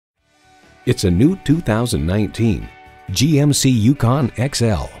It's a new 2019 GMC Yukon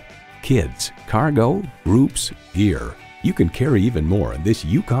XL. Kids, cargo, groups, gear. You can carry even more in this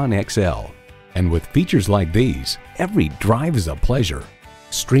Yukon XL. And with features like these, every drive is a pleasure.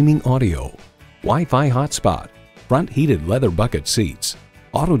 Streaming audio, Wi-Fi hotspot, front heated leather bucket seats,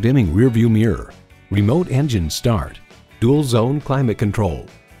 auto-dimming rearview mirror, remote engine start, dual zone climate control,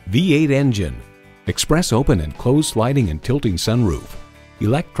 V8 engine, express open and close sliding and tilting sunroof,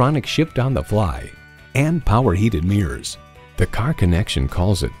 electronic shift on the fly, and power heated mirrors. The Car Connection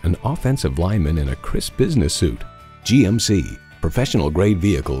calls it an offensive lineman in a crisp business suit. GMC, professional grade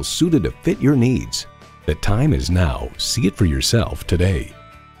vehicles suited to fit your needs. The time is now. See it for yourself today.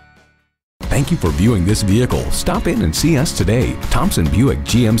 Thank you for viewing this vehicle. Stop in and see us today. Thompson Buick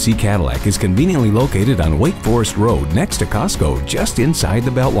GMC Cadillac is conveniently located on Wake Forest Road next to Costco, just inside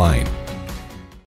the Beltline.